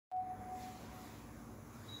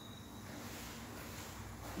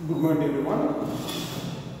Good morning everyone.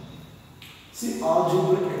 See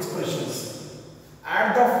algebraic expressions.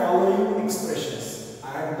 Add the following expressions.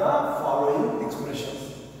 Add the following expressions.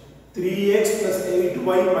 3x plus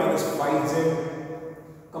 8y minus 5z,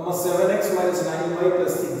 7x minus 9y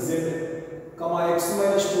plus 6z, x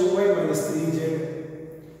minus 2y minus 3z,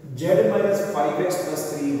 z minus 5x plus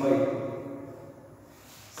 3y.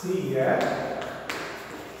 See here.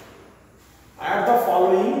 Add the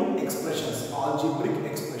following expressions, algebraic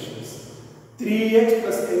expressions. 3x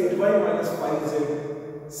plus 8y minus 5z,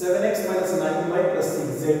 7x minus 9y plus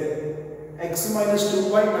 6z, x minus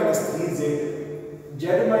 2y minus 3z, z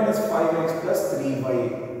minus 5x plus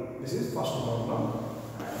 3y. This is first problem.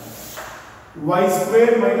 Y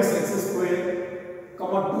square minus x square,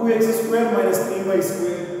 2x square minus 3y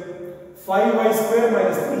square, 5y square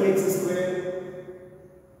minus 3x square,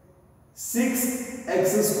 6x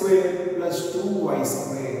square plus 2y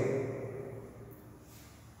square.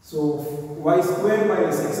 So y square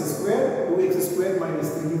minus x square, 2x square minus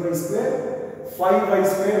 3y square, 5y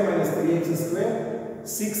square minus 3x square,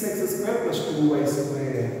 6x square plus 2y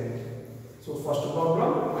square. So first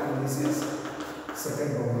problem, and this is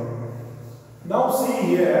second problem. Now see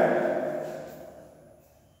here,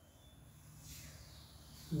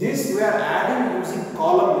 this we are adding using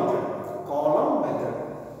column method. Column method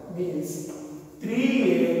means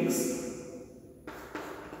 3x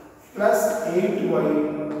plus 8y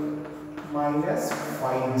minus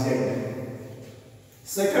 5z.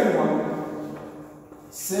 Second one,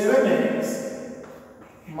 7x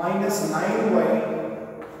minus 9y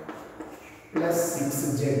plus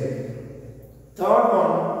 6z. Third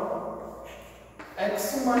one,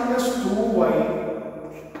 x minus 2y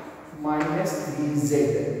minus 3z.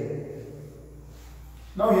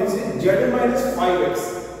 Now here see z minus 5x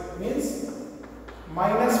means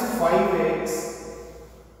minus 5x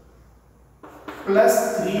plus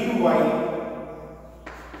 3y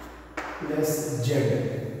plus z.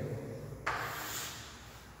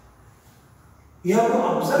 You have to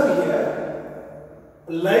observe here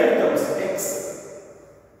like terms x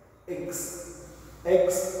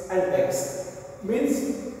and x means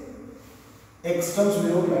x terms we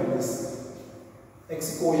wrote like this,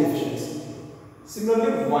 x coefficients.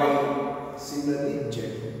 Similarly y, similarly z.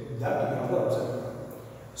 That you have to observe.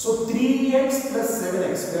 So 3x plus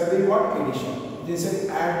 7x, we are doing what? Addition. They said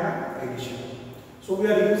add addition. So we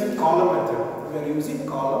are using column method. We are using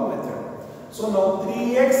column method. So now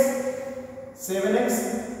 3x, 7x,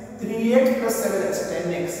 3x plus 7x,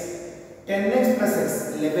 10x, 10x plus x,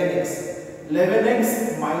 11x,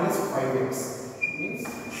 11x minus 5x means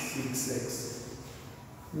 6x.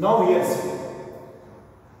 Now here see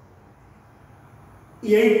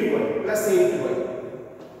 8y plus 8y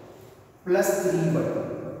plus 3y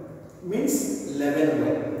means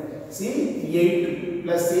 11y. See 8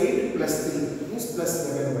 plus 8 plus 3 means plus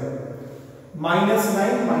 11y. Minus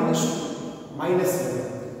 9 minus 2 minus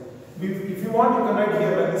 11. If you want you can write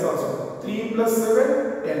here like this also. 3 plus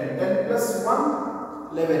 7 10. 10 plus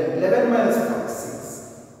 1 11. 11 minus 5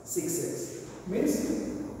 6. 6x means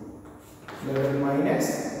 11 minus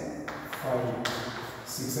 5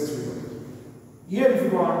 6x we got. Here if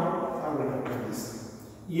you want I will write like this.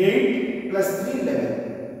 8 plus 3 11.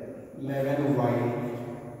 11y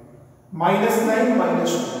minus 9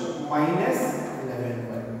 minus 2 minus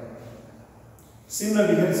 11y.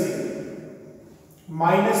 Similarly here see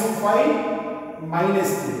minus 5 minus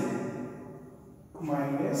 3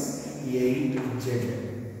 minus 8z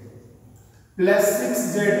plus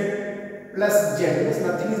 6z plus z means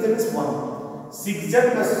nothing is there is 1. 6z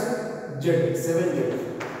plus z 7z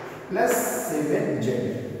plus 7z.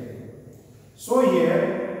 So here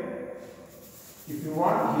if you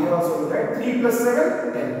want, here also write 3 plus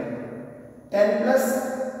 7, 10. 10 plus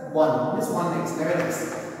 1 means 1x, 11x.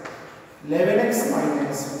 11x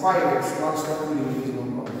minus 5x, one step will increase no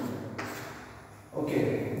problem. Okay,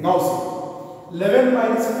 now see. 11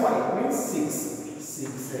 minus 5 means 6,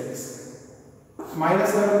 6x.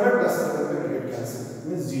 Minus 11 plus 7 get cancelled,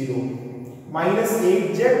 means 0. Minus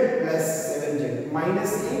 8z plus 7z,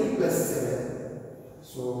 minus 8 plus 7.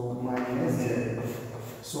 So, minus z.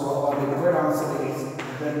 So our required answer is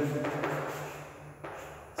then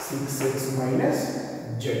 6x minus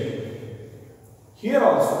z. Here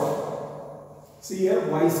also, see here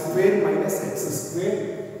y square minus x square,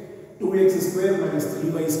 2x square minus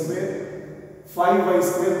 3y square, 5y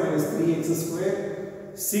square minus 3x square,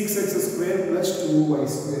 6x square plus 2y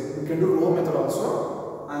square. We can do row method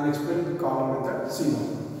also and explain the column method. See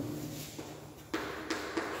now.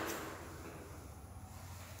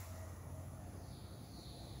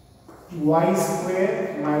 Y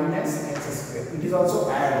square minus x square. It is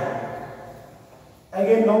also add.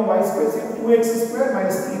 Again now y square is 2x square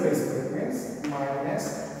minus 3y square means minus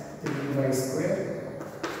 3y square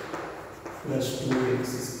plus 2x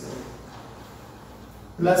square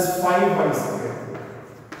plus 5y square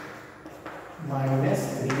minus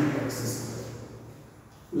 3x square.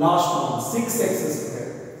 Last one 6x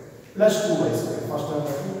square plus 2y square. First term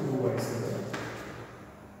 2y square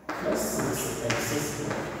plus 6x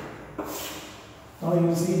square. Now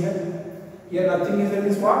you see here nothing is there,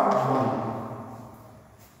 is what?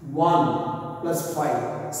 1 plus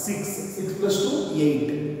 5, 6 plus 2,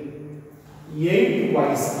 8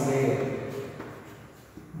 y square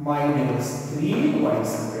minus 3y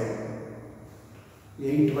square.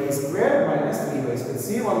 8y square minus 3y square.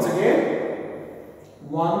 See once again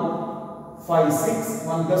 1, 5, 6,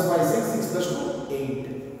 1 plus 5, 6, 6 plus 2,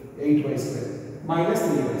 8y square minus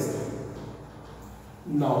 3y square.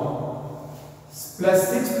 Now plus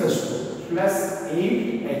 6 plus 2 plus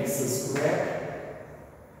 8x square.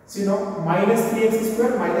 See now minus 3x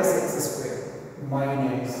square minus x square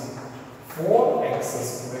minus 4x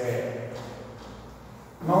square.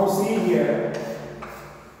 Now see here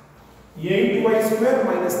 8y square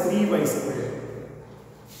minus 3y square.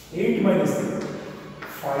 8 minus 3,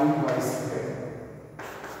 5y square.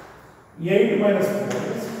 8 minus 4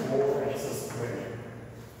 is 4x square.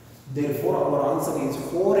 Therefore our answer is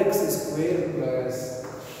 4x square plus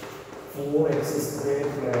 4x square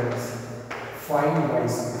plus 5y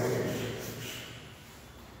square.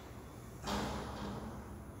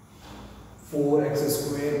 4x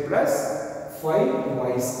square plus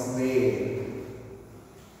 5y square.